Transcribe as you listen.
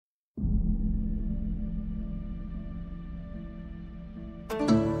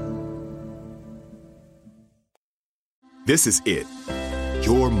This is it.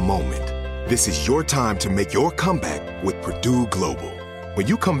 Your moment. This is your time to make your comeback with Purdue Global. When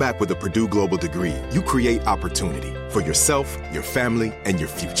you come back with a Purdue Global degree, you create opportunity for yourself, your family, and your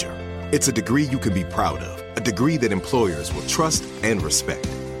future. It's a degree you can be proud of, a degree that employers will trust and respect.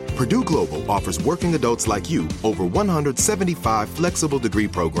 Purdue Global offers working adults like you over 175 flexible degree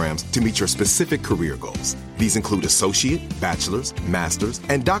programs to meet your specific career goals. These include associate, bachelor's, master's,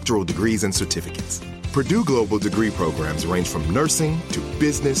 and doctoral degrees and certificates. Purdue Global degree programs range from nursing to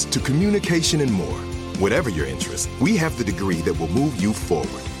business to communication and more. Whatever your interest, we have the degree that will move you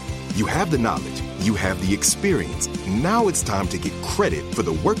forward. You have the knowledge, you have the experience. Now it's time to get credit for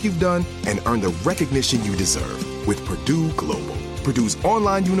the work you've done and earn the recognition you deserve with Purdue Global, Purdue's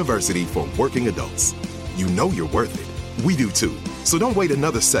online university for working adults. You know you're worth it. We do too. So don't wait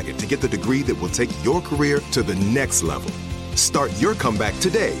another second to get the degree that will take your career to the next level. Start your comeback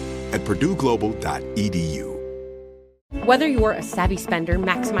today at purdueglobal.edu. Whether you're a savvy spender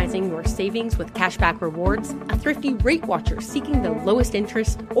maximizing your savings with cashback rewards, a thrifty rate watcher seeking the lowest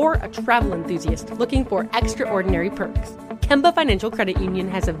interest, or a travel enthusiast looking for extraordinary perks, Kemba Financial Credit Union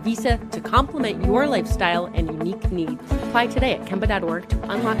has a visa to complement your lifestyle and unique needs. Apply today at Kemba.org to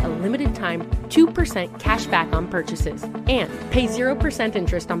unlock a limited time 2% cash back on purchases and pay 0%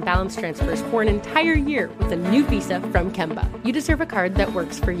 interest on balance transfers for an entire year with a new visa from Kemba. You deserve a card that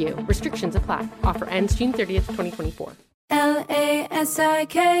works for you. Restrictions apply. Offer ends June 30th, 2024.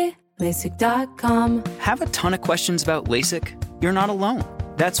 LASIK, LASIK.com. Have a ton of questions about LASIK? You're not alone.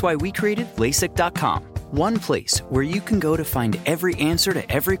 That's why we created LASIK.com. One place where you can go to find every answer to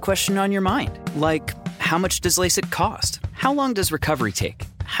every question on your mind. Like, how much does LASIK cost? How long does recovery take?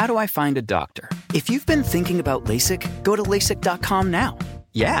 How do I find a doctor? If you've been thinking about LASIK, go to LASIK.com now.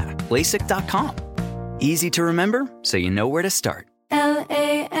 Yeah, LASIK.com. Easy to remember, so you know where to start.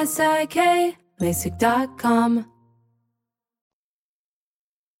 LASIK, LASIK.com.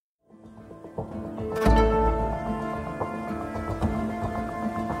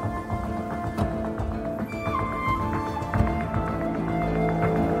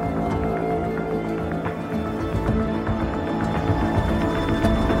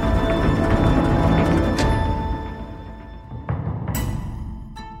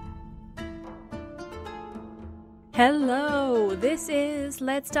 Hello, this is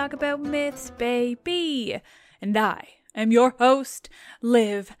Let's Talk About Myths, baby. And I am your host,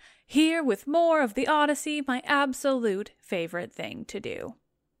 Liv, here with more of the Odyssey, my absolute favorite thing to do.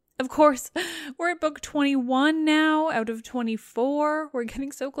 Of course, we're at book 21 now out of 24. We're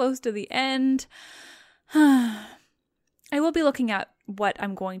getting so close to the end. I will be looking at what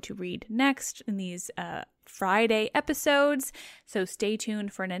I'm going to read next in these Friday episodes, so stay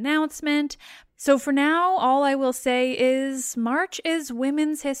tuned for an announcement. So for now, all I will say is March is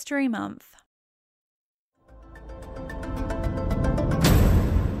Women's History Month.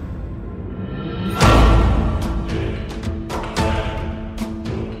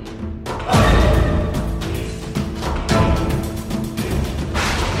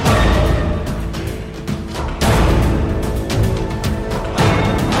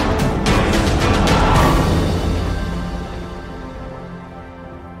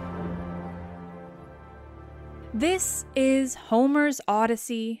 This is Homer's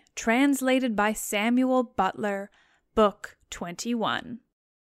Odyssey, translated by Samuel Butler, Book 21.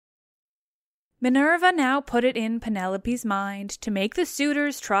 Minerva now put it in Penelope's mind to make the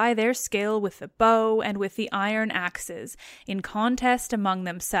suitors try their skill with the bow and with the iron axes in contest among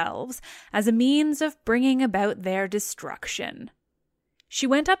themselves as a means of bringing about their destruction. She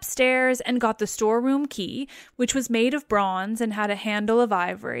went upstairs and got the storeroom key, which was made of bronze and had a handle of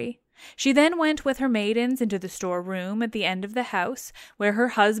ivory. She then went with her maidens into the storeroom at the end of the house, where her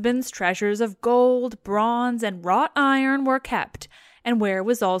husband's treasures of gold, bronze, and wrought iron were kept, and where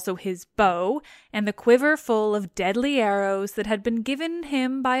was also his bow, and the quiver full of deadly arrows that had been given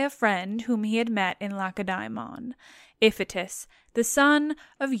him by a friend whom he had met in Lacedaemon, Iphitus, the son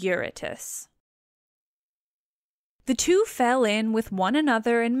of Eurytus. The two fell in with one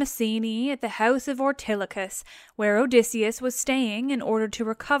another in Messene at the house of Ortilochus, where Odysseus was staying in order to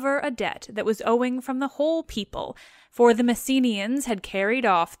recover a debt that was owing from the whole people, for the Messenians had carried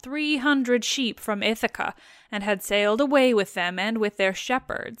off 300 sheep from Ithaca, and had sailed away with them and with their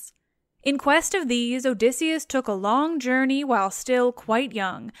shepherds. In quest of these, Odysseus took a long journey while still quite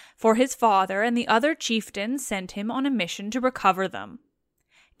young, for his father and the other chieftains sent him on a mission to recover them.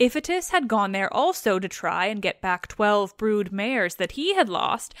 Iphitus had gone there also to try and get back 12 brood mares that he had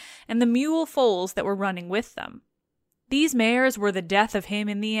lost, and the mule foals that were running with them. These mares were the death of him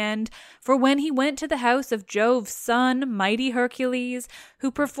in the end, for when he went to the house of Jove's son, mighty Hercules,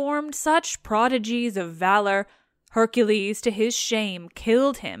 who performed such prodigies of valor, Hercules, to his shame,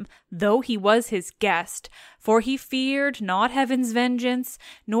 killed him, though he was his guest, for he feared not heaven's vengeance,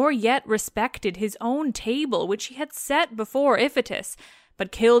 nor yet respected his own table which he had set before Iphitus,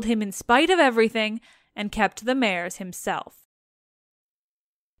 but killed him in spite of everything, and kept the mares himself.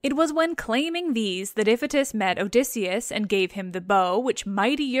 It was when claiming these that Iphitus met Odysseus and gave him the bow which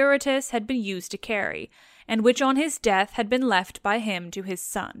mighty Eurytus had been used to carry, and which on his death had been left by him to his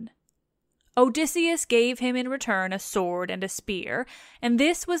son. Odysseus gave him in return a sword and a spear, and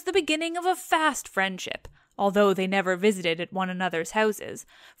this was the beginning of a fast friendship, although they never visited at one another's houses,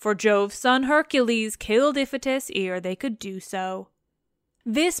 for Jove's son Hercules killed Iphitus ere they could do so.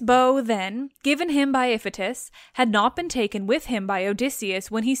 This bow, then, given him by Iphitus, had not been taken with him by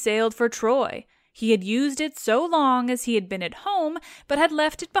Odysseus when he sailed for Troy. He had used it so long as he had been at home, but had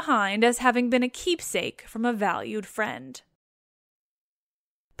left it behind as having been a keepsake from a valued friend.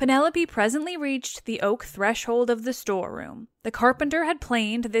 Penelope presently reached the oak threshold of the storeroom. The carpenter had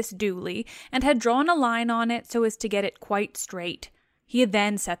planed this duly, and had drawn a line on it so as to get it quite straight. He had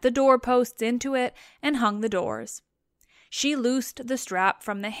then set the doorposts into it, and hung the doors. She loosed the strap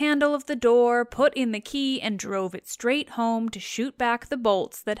from the handle of the door, put in the key, and drove it straight home to shoot back the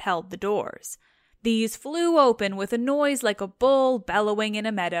bolts that held the doors. These flew open with a noise like a bull bellowing in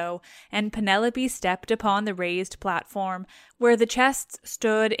a meadow, and Penelope stepped upon the raised platform, where the chests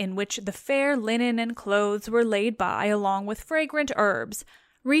stood in which the fair linen and clothes were laid by along with fragrant herbs.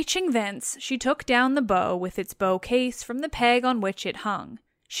 Reaching thence, she took down the bow with its bow case from the peg on which it hung.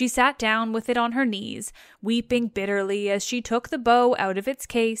 She sat down with it on her knees, weeping bitterly as she took the bow out of its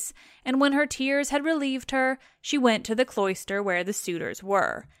case, and when her tears had relieved her, she went to the cloister where the suitors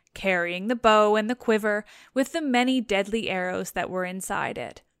were, carrying the bow and the quiver with the many deadly arrows that were inside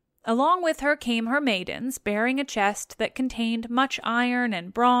it. Along with her came her maidens, bearing a chest that contained much iron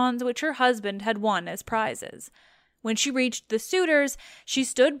and bronze which her husband had won as prizes. When she reached the suitors, she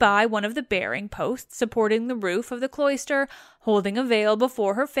stood by one of the bearing posts supporting the roof of the cloister, holding a veil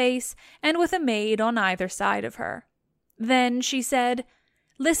before her face, and with a maid on either side of her. Then she said,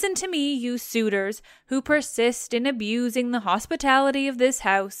 "Listen to me, you suitors, who persist in abusing the hospitality of this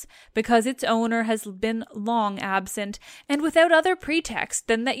house, because its owner has been long absent, and without other pretext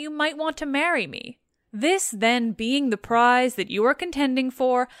than that you might want to marry me. This, then, being the prize that you are contending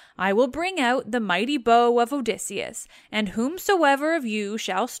for, I will bring out the mighty bow of Odysseus, and whomsoever of you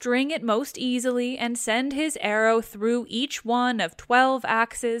shall string it most easily and send his arrow through each one of 12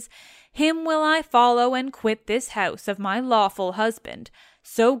 axes, him will I follow and quit this house of my lawful husband,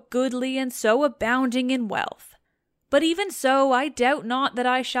 so goodly and so abounding in wealth. But even so, I doubt not that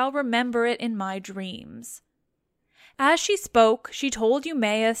I shall remember it in my dreams." As she spoke, she told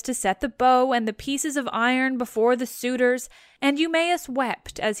Eumaeus to set the bow and the pieces of iron before the suitors, and Eumaeus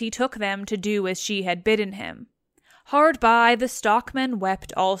wept as he took them to do as she had bidden him. Hard by, the stockman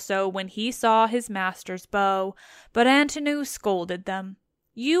wept also when he saw his master's bow, but Antinous scolded them.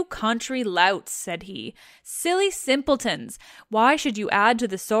 "You country louts," said he, "silly simpletons, why should you add to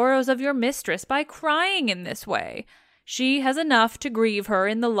the sorrows of your mistress by crying in this way? She has enough to grieve her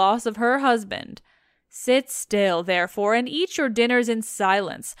in the loss of her husband. Sit still, therefore, and eat your dinners in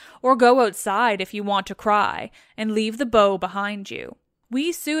silence, or go outside if you want to cry, and leave the bow behind you.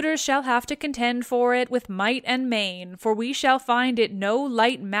 We suitors shall have to contend for it with might and main, for we shall find it no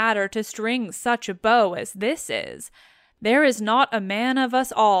light matter to string such a bow as this is. There is not a man of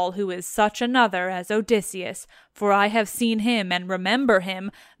us all who is such another as Odysseus, for I have seen him and remember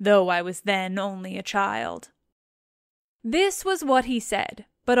him, though I was then only a child." This was what he said,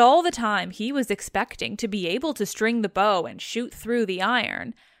 but all the time he was expecting to be able to string the bow and shoot through the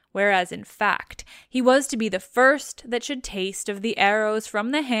iron, whereas in fact he was to be the first that should taste of the arrows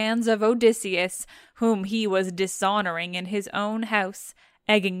from the hands of Odysseus, whom he was dishonoring in his own house,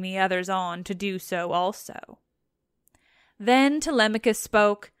 egging the others on to do so also. Then Telemachus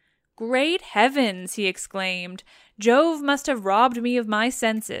spoke. "Great heavens!" he exclaimed. "Jove must have robbed me of my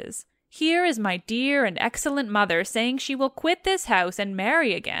senses. Here is my dear and excellent mother saying she will quit this house and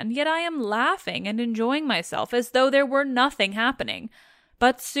marry again, yet I am laughing and enjoying myself as though there were nothing happening.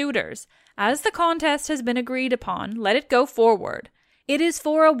 But suitors, as the contest has been agreed upon, let it go forward. It is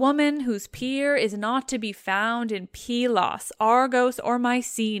for a woman whose peer is not to be found in Pylos, Argos, or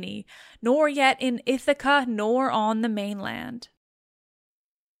Mycenae, nor yet in Ithaca, nor on the mainland.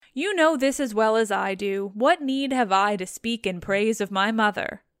 You know this as well as I do. What need have I to speak in praise of my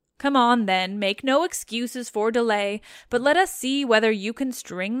mother? Come on, then, make no excuses for delay, but let us see whether you can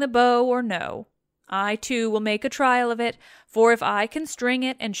string the bow or no. I, too, will make a trial of it, for if I can string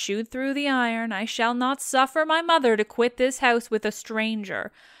it and shoot through the iron, I shall not suffer my mother to quit this house with a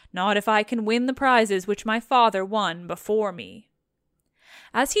stranger, not if I can win the prizes which my father won before me."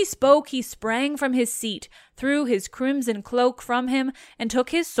 As he spoke, he sprang from his seat, threw his crimson cloak from him, and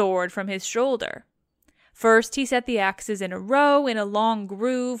took his sword from his shoulder. First he set the axes in a row in a long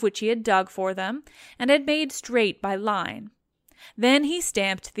groove which he had dug for them, and had made straight by line. Then he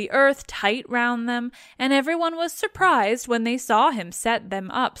stamped the earth tight round them, and everyone was surprised when they saw him set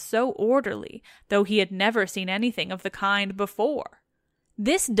them up so orderly, though he had never seen anything of the kind before.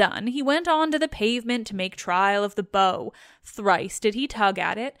 This done, he went on to the pavement to make trial of the bow. Thrice did he tug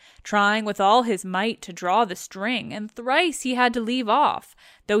at it, trying with all his might to draw the string, and thrice he had to leave off,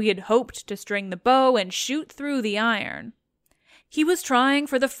 though he had hoped to string the bow and shoot through the iron. He was trying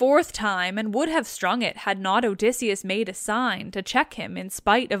for the 4th time, and would have strung it had not Odysseus made a sign to check him in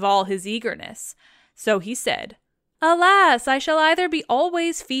spite of all his eagerness. So he said, "Alas, I shall either be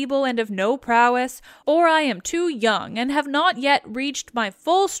always feeble and of no prowess, or I am too young and have not yet reached my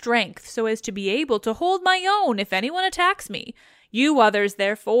full strength so as to be able to hold my own if anyone attacks me. You others,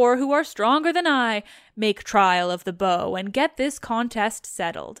 therefore, who are stronger than I, make trial of the bow and get this contest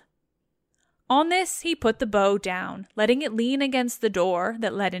settled." On this he put the bow down, letting it lean against the door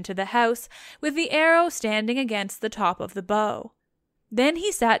that led into the house, with the arrow standing against the top of the bow. Then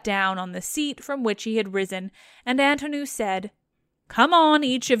he sat down on the seat from which he had risen, and Antinous said, "Come on,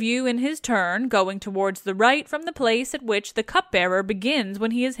 each of you in his turn, going towards the right from the place at which the cupbearer begins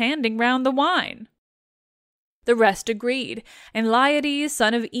when he is handing round the wine." The rest agreed, and Laides,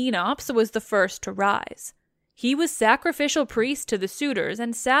 son of Enops, was the first to rise. He was sacrificial priest to the suitors,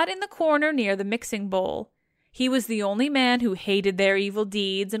 and sat in the corner near the mixing bowl. He was the only man who hated their evil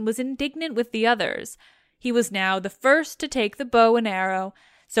deeds and was indignant with the others. He was now the first to take the bow and arrow,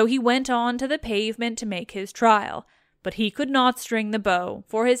 so he went on to the pavement to make his trial. But he could not string the bow,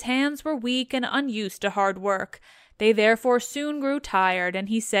 for his hands were weak and unused to hard work. They therefore soon grew tired, and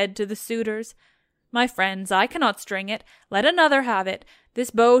he said to the suitors, "My friends, I cannot string it. Let another have it. This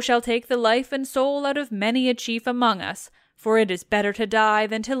bow shall take the life and soul out of many a chief among us, for it is better to die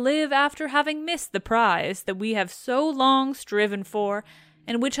than to live after having missed the prize that we have so long striven for,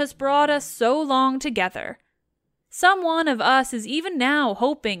 and which has brought us so long together. Some one of us is even now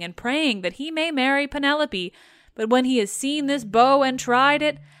hoping and praying that he may marry Penelope, but when he has seen this bow and tried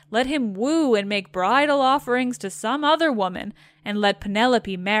it, let him woo and make bridal offerings to some other woman, and let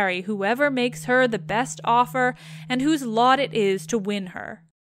Penelope marry whoever makes her the best offer and whose lot it is to win her."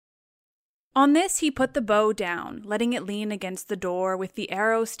 On this he put the bow down, letting it lean against the door with the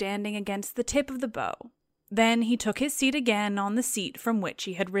arrow standing against the tip of the bow. Then he took his seat again on the seat from which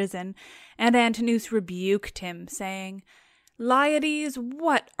he had risen, and Antinous rebuked him, saying, "Laides,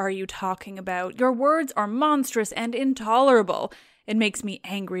 what are you talking about? Your words are monstrous and intolerable. It makes me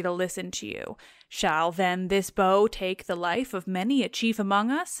angry to listen to you. Shall then this bow take the life of many a chief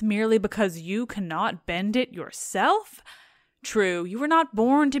among us, merely because you cannot bend it yourself? True, you were not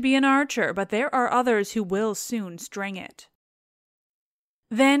born to be an archer, but there are others who will soon string it."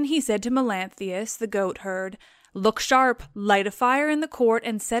 Then he said to Melanthius, the goatherd, "Look sharp, light a fire in the court,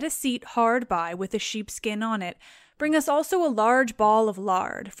 and set a seat hard by with a sheepskin on it. Bring us also a large ball of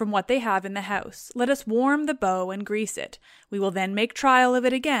lard, from what they have in the house. Let us warm the bow and grease it. We will then make trial of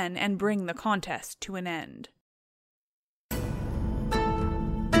it again, and bring the contest to an end."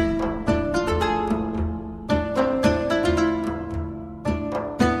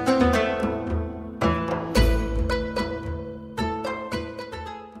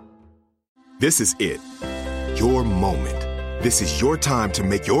 This is it. Your moment. This is your time to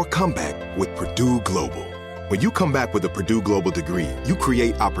make your comeback with Purdue Global. When you come back with a Purdue Global degree, you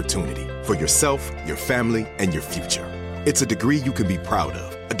create opportunity for yourself, your family, and your future. It's a degree you can be proud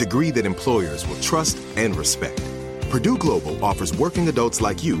of, a degree that employers will trust and respect. Purdue Global offers working adults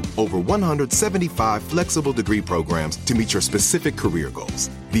like you over 175 flexible degree programs to meet your specific career goals.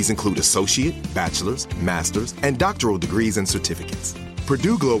 These include associate, bachelor's, master's, and doctoral degrees and certificates.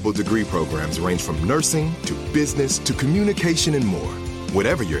 Purdue Global degree programs range from nursing to business to communication and more.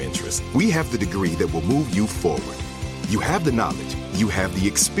 Whatever your interest, we have the degree that will move you forward. You have the knowledge, you have the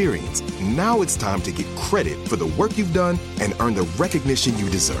experience. Now it's time to get credit for the work you've done and earn the recognition you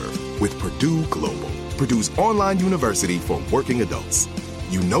deserve with Purdue Global, Purdue's online university for working adults.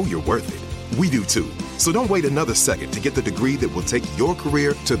 You know you're worth it. We do too. So don't wait another second to get the degree that will take your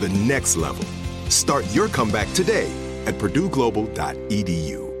career to the next level. Start your comeback today at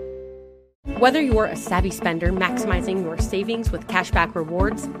purdueglobal.edu. Whether you're a savvy spender maximizing your savings with cashback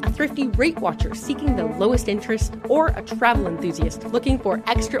rewards, a thrifty rate watcher seeking the lowest interest, or a travel enthusiast looking for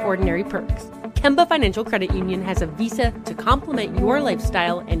extraordinary perks, Kemba Financial Credit Union has a visa to complement your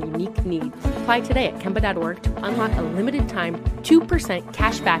lifestyle and unique needs. Apply today at Kemba.org to unlock a limited-time 2%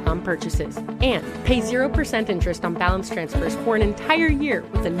 cash back on purchases and pay 0% interest on balance transfers for an entire year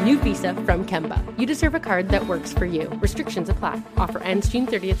with a new visa from Kemba. You deserve a card that works for you. Restrictions apply. Offer ends June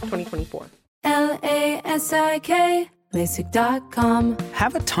 30th, 2024. LASIK, LASIK.com.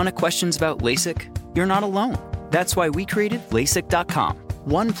 Have a ton of questions about LASIK? You're not alone. That's why we created LASIK.com.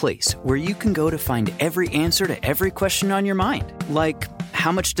 One place where you can go to find every answer to every question on your mind. Like,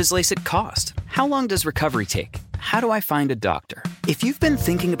 how much does LASIK cost? How long does recovery take? How do I find a doctor? If you've been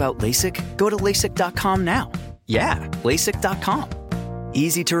thinking about LASIK, go to LASIK.com now. Yeah, LASIK.com.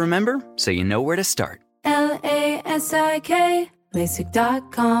 Easy to remember, so you know where to start. LASIK,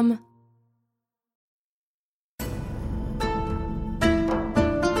 LASIK.com.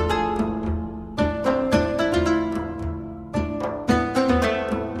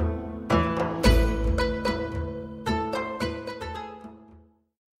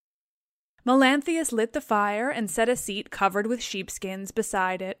 Melanthius lit the fire and set a seat covered with sheepskins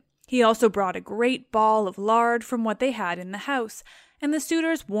beside it. He also brought a great ball of lard from what they had in the house, and the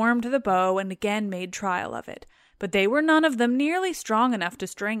suitors warmed the bow and again made trial of it, but they were none of them nearly strong enough to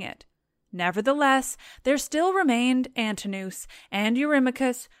string it. Nevertheless, there still remained Antinous and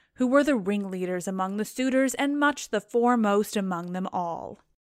Eurymachus, who were the ringleaders among the suitors and much the foremost among them all.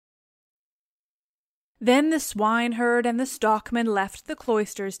 Then the swineherd and the stockman left the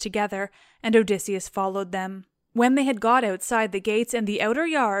cloisters together, and Odysseus followed them. When they had got outside the gates and the outer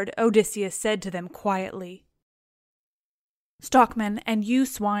yard, Odysseus said to them quietly, "Stockman, and you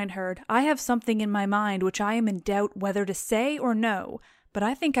swineherd, I have something in my mind which I am in doubt whether to say or no, but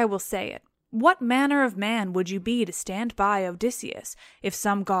I think I will say it. What manner of man would you be to stand by Odysseus, if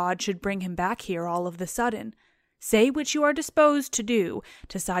some god should bring him back here all of the sudden? Say which you are disposed to do,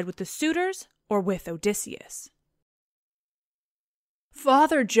 to side with the suitors or with Odysseus."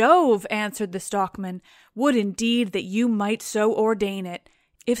 "Father Jove," answered the stockman, "would indeed that you might so ordain it.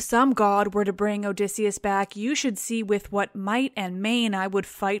 If some god were to bring Odysseus back, you should see with what might and main I would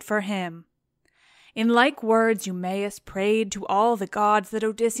fight for him." In like words Eumaeus prayed to all the gods that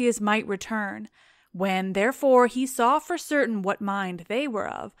Odysseus might return. When, therefore, he saw for certain what mind they were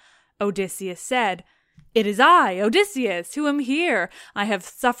of, Odysseus said, "It is I, Odysseus, who am here. I have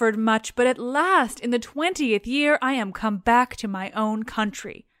suffered much, but at last, in the 20th year, I am come back to my own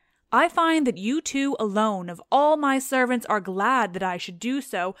country. I find that you two alone of all my servants are glad that I should do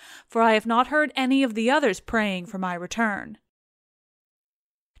so, for I have not heard any of the others praying for my return.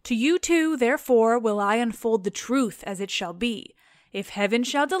 To you two, therefore, will I unfold the truth as it shall be. If heaven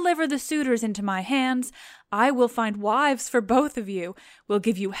shall deliver the suitors into my hands, I will find wives for both of you, will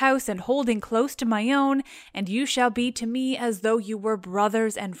give you house and holding close to my own, and you shall be to me as though you were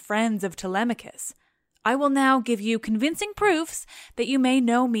brothers and friends of Telemachus. I will now give you convincing proofs that you may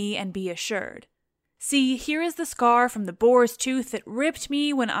know me and be assured. See, here is the scar from the boar's tooth that ripped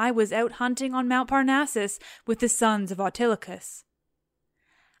me when I was out hunting on Mount Parnassus with the sons of Autolycus."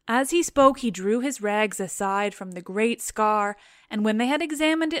 As he spoke, he drew his rags aside from the great scar, and when they had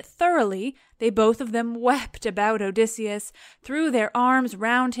examined it thoroughly, they both of them wept about Odysseus, threw their arms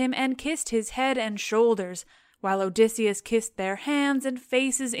round him, and kissed his head and shoulders, while Odysseus kissed their hands and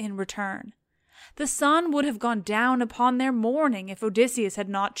faces in return. The sun would have gone down upon their mourning if Odysseus had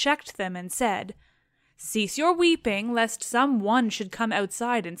not checked them and said, "Cease your weeping, lest some one should come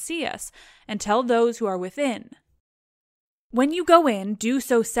outside and see us, and tell those who are within. When you go in, do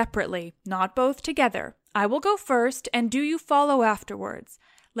so separately, not both together. I will go first, and do you follow afterwards.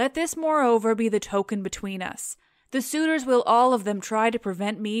 Let this, moreover, be the token between us. The suitors will all of them try to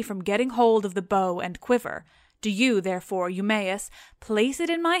prevent me from getting hold of the bow and quiver. Do you, therefore, Eumaeus, place it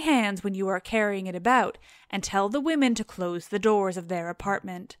in my hands when you are carrying it about, and tell the women to close the doors of their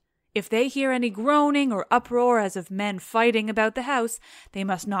apartment. If they hear any groaning or uproar as of men fighting about the house, they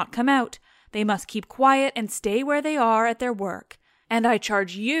must not come out. They must keep quiet and stay where they are at their work. And I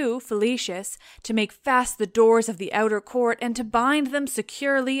charge you, Felicius, to make fast the doors of the outer court and to bind them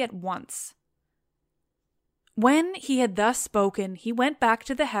securely at once." When he had thus spoken, he went back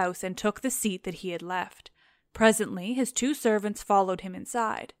to the house and took the seat that he had left. Presently his two servants followed him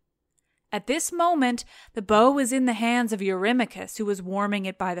inside. At this moment the bow was in the hands of Eurymachus, who was warming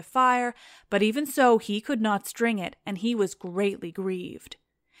it by the fire, but even so he could not string it, and he was greatly grieved.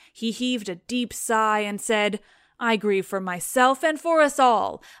 He heaved a deep sigh and said, "I grieve for myself and for us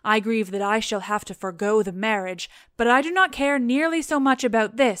all. I grieve that I shall have to forego the marriage, but I do not care nearly so much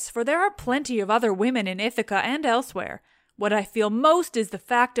about this, for there are plenty of other women in Ithaca and elsewhere. What I feel most is the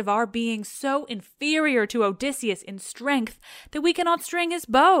fact of our being so inferior to Odysseus in strength that we cannot string his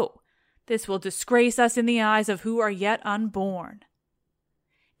bow. This will disgrace us in the eyes of who are yet unborn."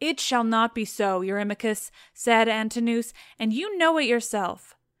 "It shall not be so, Eurymachus," said Antinous, "and you know it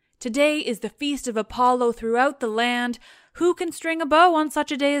yourself. Today is the feast of Apollo throughout the land. Who can string a bow on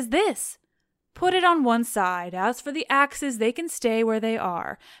such a day as this? Put it on one side. As for the axes, they can stay where they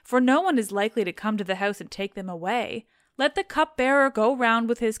are, for no one is likely to come to the house and take them away. Let the cupbearer go round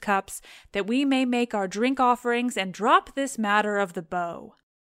with his cups, that we may make our drink offerings and drop this matter of the bow.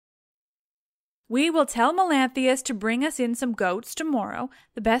 We will tell Melanthius to bring us in some goats tomorrow,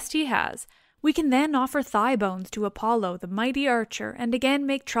 the best he has. We can then offer thigh bones to Apollo, the mighty archer, and again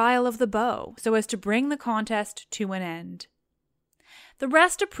make trial of the bow, so as to bring the contest to an end." The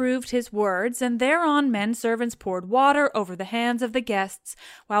rest approved his words, and thereon men-servants poured water over the hands of the guests,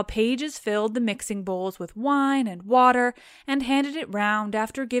 while pages filled the mixing bowls with wine and water, and handed it round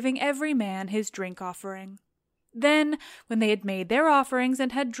after giving every man his drink-offering. Then, when they had made their offerings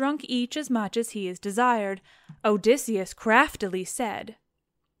and had drunk each as much as he desired, Odysseus craftily said,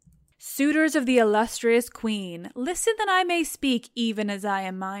 "Suitors of the illustrious queen, listen that I may speak even as I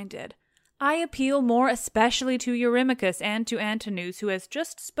am minded. I appeal more especially to Eurymachus and to Antinous, who has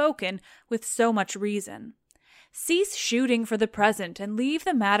just spoken with so much reason. Cease shooting for the present and leave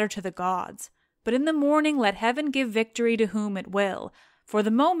the matter to the gods. But in the morning let heaven give victory to whom it will. For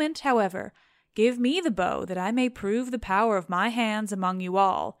the moment, however, give me the bow that I may prove the power of my hands among you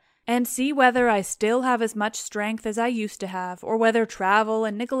all, and see whether I still have as much strength as I used to have, or whether travel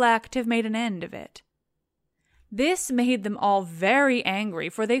and neglect have made an end of it." This made them all very angry,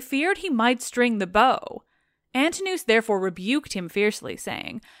 for they feared he might string the bow. Antinous therefore rebuked him fiercely,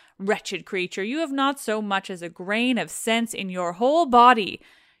 saying, "Wretched creature, you have not so much as a grain of sense in your whole body.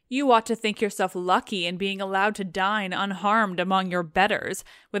 You ought to think yourself lucky in being allowed to dine unharmed among your betters,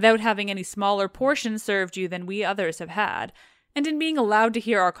 without having any smaller portion served you than we others have had, and in being allowed to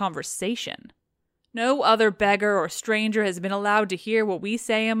hear our conversation. No other beggar or stranger has been allowed to hear what we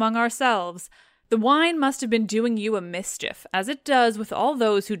say among ourselves. The wine must have been doing you a mischief, as it does with all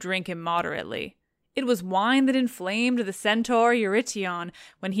those who drink immoderately. It was wine that inflamed the centaur Eurytion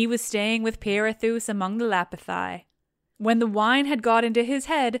when he was staying with Pirithous among the Lapithae. When the wine had got into his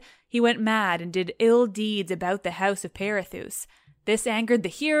head, he went mad and did ill deeds about the house of Pirithous. This angered the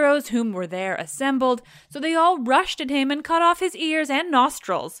heroes whom were there assembled, so they all rushed at him and cut off his ears and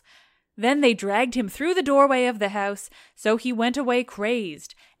nostrils. Then they dragged him through the doorway of the house, so he went away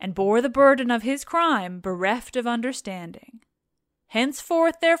crazed, and bore the burden of his crime, bereft of understanding.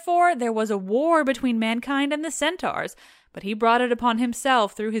 Henceforth, therefore, there was a war between mankind and the centaurs, but he brought it upon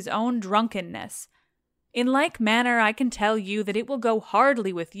himself through his own drunkenness. In like manner, I can tell you that it will go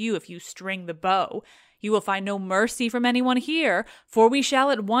hardly with you if you string the bow. You will find no mercy from anyone here, for we shall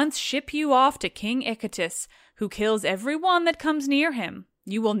at once ship you off to King Icatus, who kills every one that comes near him.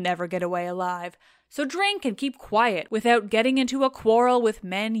 You will never get away alive. So drink and keep quiet without getting into a quarrel with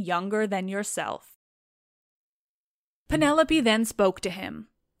men younger than yourself." Penelope then spoke to him.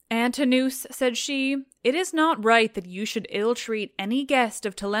 "Antinous," said she, "it is not right that you should ill-treat any guest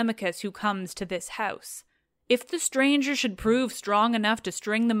of Telemachus who comes to this house. If the stranger should prove strong enough to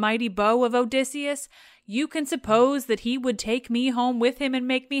string the mighty bow of Odysseus, you can suppose that he would take me home with him and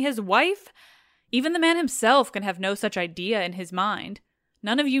make me his wife? Even the man himself can have no such idea in his mind.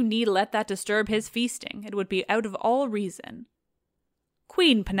 None of you need let that disturb his feasting. It would be out of all reason."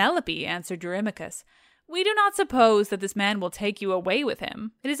 "Queen Penelope," answered Eurymachus, "we do not suppose that this man will take you away with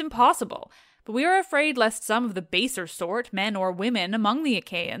him. It is impossible. But we are afraid lest some of the baser sort, men or women, among the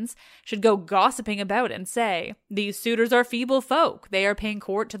Achaeans, should go gossiping about and say, 'These suitors are feeble folk. They are paying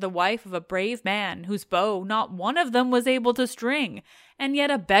court to the wife of a brave man, whose bow not one of them was able to string, and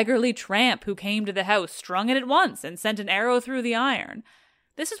yet a beggarly tramp who came to the house strung it at once and sent an arrow through the iron.'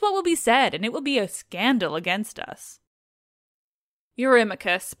 This is what will be said, and it will be a scandal against us."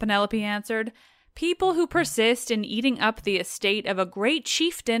 "Eurymachus," Penelope answered, "people who persist in eating up the estate of a great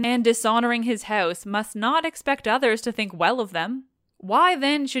chieftain and dishonoring his house must not expect others to think well of them. Why,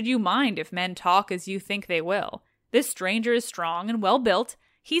 then, should you mind if men talk as you think they will? This stranger is strong and well built.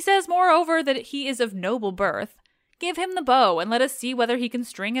 He says, moreover, that he is of noble birth. Give him the bow, and let us see whether he can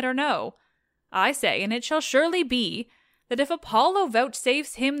string it or no. I say, and it shall surely be, that if Apollo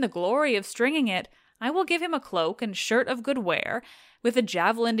vouchsafes him the glory of stringing it, I will give him a cloak and shirt of good wear, with a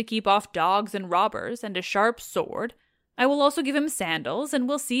javelin to keep off dogs and robbers, and a sharp sword. I will also give him sandals, and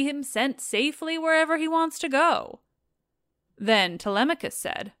will see him sent safely wherever he wants to go." Then Telemachus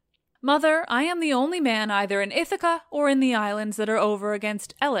said, "Mother, I am the only man either in Ithaca or in the islands that are over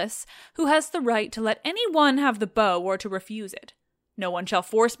against Elis who has the right to let any one have the bow or to refuse it. No one shall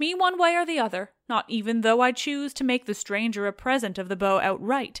force me one way or the other, not even though I choose to make the stranger a present of the bow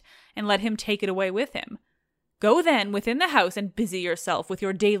outright, and let him take it away with him. Go then within the house and busy yourself with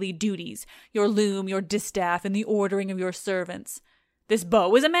your daily duties, your loom, your distaff, and the ordering of your servants. This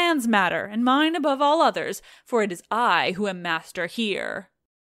bow is a man's matter, and mine above all others, for it is I who am master here."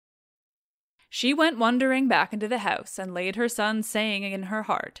 She went wondering back into the house, and laid her son saying in her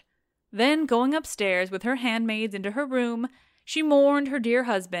heart. Then, going upstairs with her handmaids into her room, she mourned her dear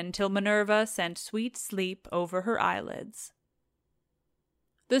husband till Minerva sent sweet sleep over her eyelids.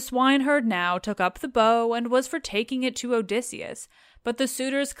 The swineherd now took up the bow and was for taking it to Odysseus, but the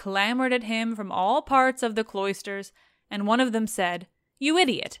suitors clamored at him from all parts of the cloisters, and one of them said, "You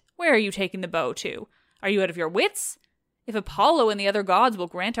idiot, where are you taking the bow to? Are you out of your wits? If Apollo and the other gods will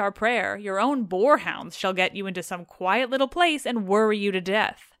grant our prayer, your own boarhounds shall get you into some quiet little place and worry you to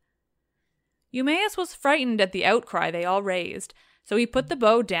death." Eumaeus was frightened at the outcry they all raised, so he put the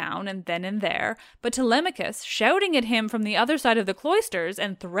bow down and then and there, but Telemachus, shouting at him from the other side of the cloisters,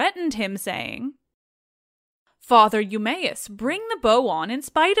 and threatened him, saying, "Father Eumaeus, bring the bow on in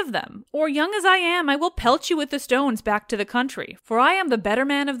spite of them, or young as I am, I will pelt you with the stones back to the country, for I am the better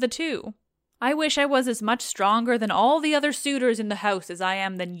man of the two. I wish I was as much stronger than all the other suitors in the house as I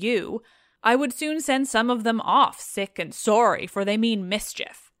am than you. I would soon send some of them off sick and sorry, for they mean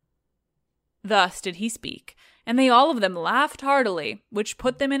mischief." Thus did he speak, and they all of them laughed heartily, which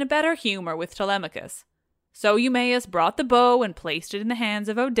put them in a better humor with Telemachus. So Eumaeus brought the bow and placed it in the hands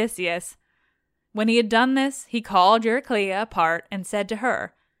of Odysseus. When he had done this, he called Euryclea apart and said to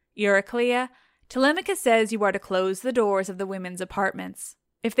her, "Euryclea, Telemachus says you are to close the doors of the women's apartments.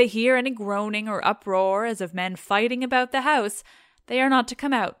 If they hear any groaning or uproar as of men fighting about the house, they are not to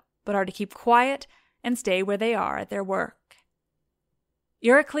come out, but are to keep quiet and stay where they are at their work."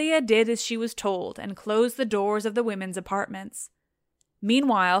 Euryclea did as she was told and closed the doors of the women's apartments.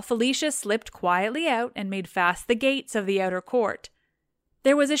 Meanwhile, Felicia slipped quietly out and made fast the gates of the outer court.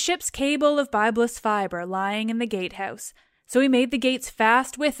 There was a ship's cable of Byblos fiber lying in the gatehouse, so he made the gates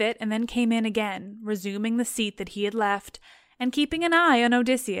fast with it and then came in again, resuming the seat that he had left, and keeping an eye on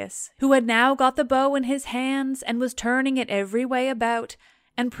Odysseus, who had now got the bow in his hands and was turning it every way about,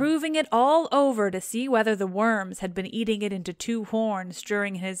 and proving it all over to see whether the worms had been eating it into two horns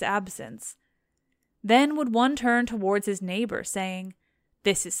during his absence. Then would one turn towards his neighbor, saying,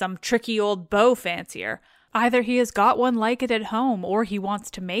 "This is some tricky old bow fancier. Either he has got one like it at home, or he wants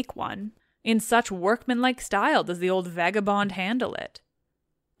to make one. In such workmanlike style does the old vagabond handle it."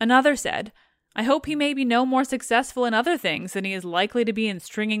 Another said, "I hope he may be no more successful in other things than he is likely to be in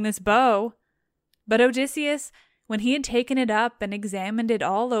stringing this bow." But Odysseus, when he had taken it up and examined it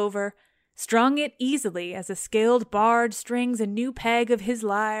all over, strung it easily as a skilled bard strings a new peg of his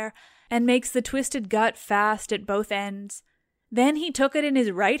lyre, and makes the twisted gut fast at both ends. Then he took it in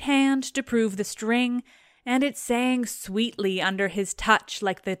his right hand to prove the string, and it sang sweetly under his touch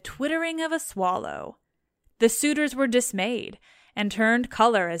like the twittering of a swallow. The suitors were dismayed, and turned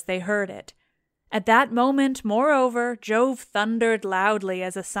color as they heard it. At that moment, moreover, Jove thundered loudly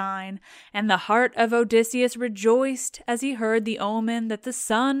as a sign, and the heart of Odysseus rejoiced as he heard the omen that the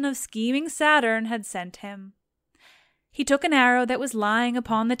son of scheming Saturn had sent him. He took an arrow that was lying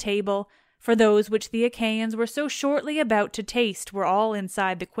upon the table, for those which the Achaeans were so shortly about to taste were all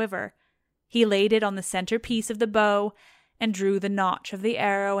inside the quiver. He laid it on the center piece of the bow, and drew the notch of the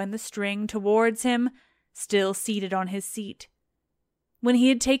arrow and the string towards him, still seated on his seat. When he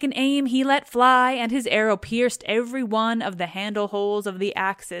had taken aim, he let fly, and his arrow pierced every one of the handle holes of the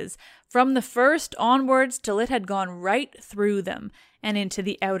axes, from the first onwards till it had gone right through them, and into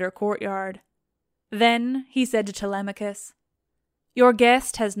the outer courtyard. Then he said to Telemachus, "Your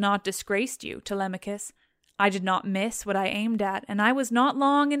guest has not disgraced you, Telemachus. I did not miss what I aimed at, and I was not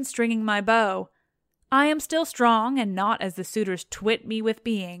long in stringing my bow. I am still strong, and not as the suitors twit me with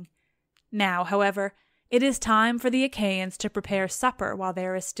being. Now, however, it is time for the Achaeans to prepare supper while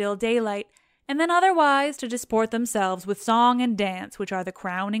there is still daylight, and then otherwise to disport themselves with song and dance, which are the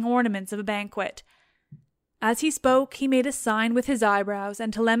crowning ornaments of a banquet." As he spoke, he made a sign with his eyebrows,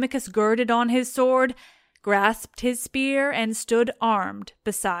 and Telemachus girded on his sword, grasped his spear, and stood armed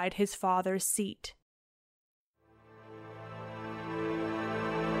beside his father's seat.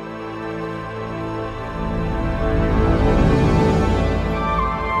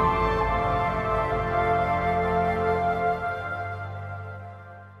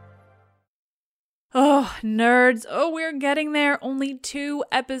 Oh, nerds. Oh, we're getting there. Only 2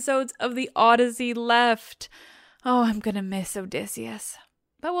 episodes of the Odyssey left. Oh, I'm gonna miss Odysseus.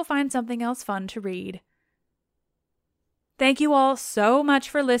 But we'll find something else fun to read. Thank you all so much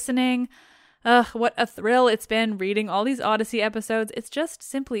for listening. Ugh, what a thrill it's been reading all these Odyssey episodes. It's just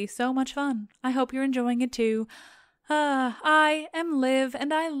simply so much fun. I hope you're enjoying it too. I am Liv,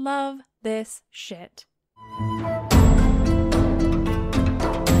 and I love this shit.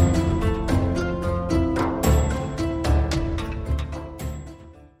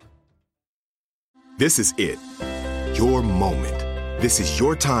 This is it. Your moment. This is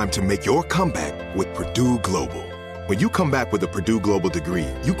your time to make your comeback with Purdue Global. When you come back with a Purdue Global degree,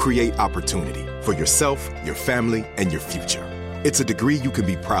 you create opportunity for yourself, your family, and your future. It's a degree you can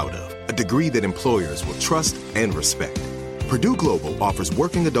be proud of, a degree that employers will trust and respect. Purdue Global offers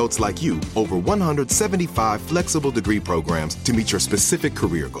working adults like you over 175 flexible degree programs to meet your specific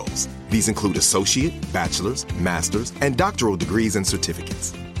career goals. These include associate, bachelor's, master's, and doctoral degrees and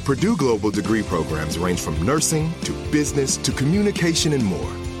certificates. Purdue Global degree programs range from nursing to business to communication and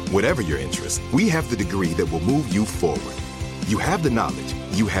more. Whatever your interest, we have the degree that will move you forward. You have the knowledge,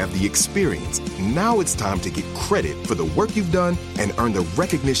 you have the experience. Now it's time to get credit for the work you've done and earn the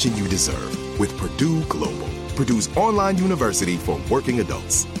recognition you deserve with Purdue Global, Purdue's online university for working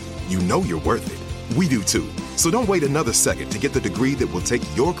adults. You know you're worth it. We do too. So don't wait another second to get the degree that will take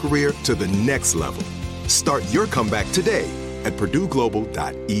your career to the next level. Start your comeback today at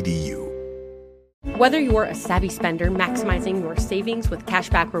purdueglobal.edu. Whether you're a savvy spender maximizing your savings with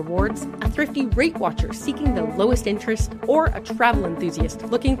cashback rewards, a thrifty rate watcher seeking the lowest interest, or a travel enthusiast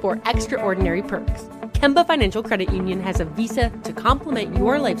looking for extraordinary perks, Kemba Financial Credit Union has a visa to complement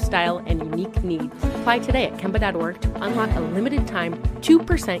your lifestyle and unique needs. Apply today at Kemba.org to unlock a limited time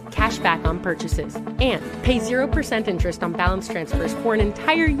 2% cash back on purchases and pay 0% interest on balance transfers for an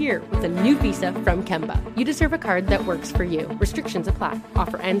entire year with a new visa from Kemba. You deserve a card that works for you. Restrictions apply.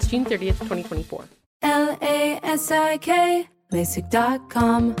 Offer ends June 30th, 2024. LASIK,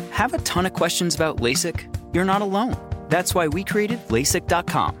 LASIK.com. Have a ton of questions about LASIK? You're not alone. That's why we created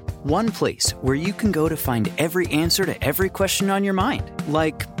LASIK.com. One place where you can go to find every answer to every question on your mind.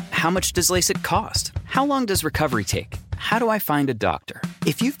 Like, how much does LASIK cost? How long does recovery take? How do I find a doctor?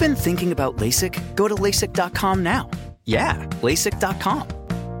 If you've been thinking about LASIK, go to LASIK.com now. Yeah, LASIK.com.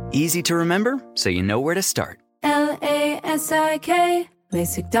 Easy to remember, so you know where to start. LASIK,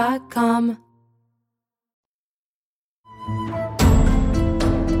 LASIK.com.